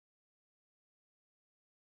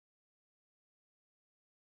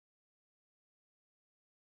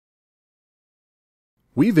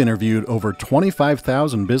We've interviewed over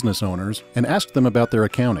 25,000 business owners and asked them about their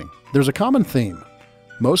accounting. There's a common theme.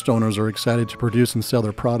 Most owners are excited to produce and sell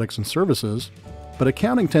their products and services, but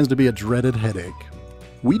accounting tends to be a dreaded headache.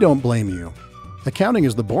 We don't blame you. Accounting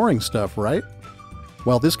is the boring stuff, right?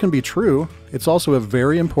 While this can be true, it's also a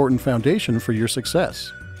very important foundation for your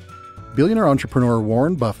success. Billionaire entrepreneur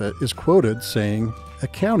Warren Buffett is quoted saying,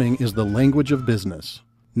 "Accounting is the language of business."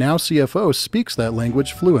 Now CFO speaks that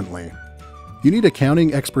language fluently. You need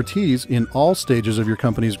accounting expertise in all stages of your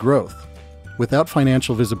company's growth. Without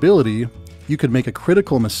financial visibility, you could make a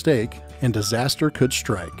critical mistake and disaster could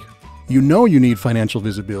strike. You know you need financial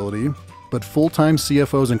visibility, but full-time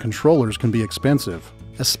CFOs and controllers can be expensive,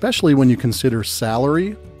 especially when you consider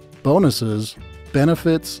salary, bonuses,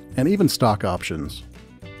 benefits, and even stock options.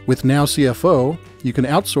 With Now CFO, you can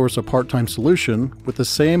outsource a part-time solution with the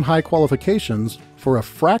same high qualifications for a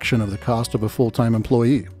fraction of the cost of a full-time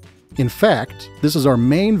employee. In fact, this is our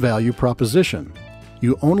main value proposition.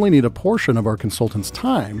 You only need a portion of our consultants'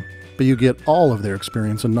 time, but you get all of their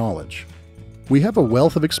experience and knowledge. We have a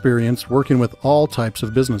wealth of experience working with all types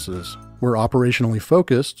of businesses. We're operationally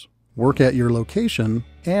focused, work at your location,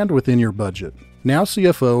 and within your budget. Now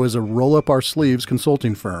CFO is a roll-up-our-sleeves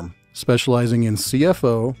consulting firm, specializing in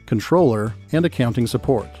CFO, controller, and accounting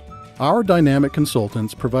support. Our dynamic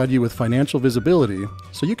consultants provide you with financial visibility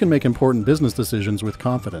so you can make important business decisions with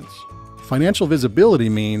confidence. Financial visibility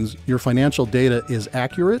means your financial data is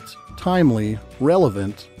accurate, timely,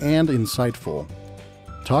 relevant, and insightful.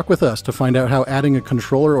 Talk with us to find out how adding a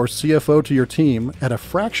controller or CFO to your team at a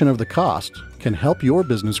fraction of the cost can help your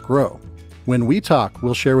business grow. When we talk,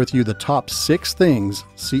 we'll share with you the top 6 things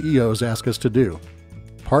CEOs ask us to do.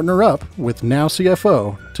 Partner up with Now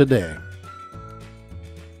CFO today.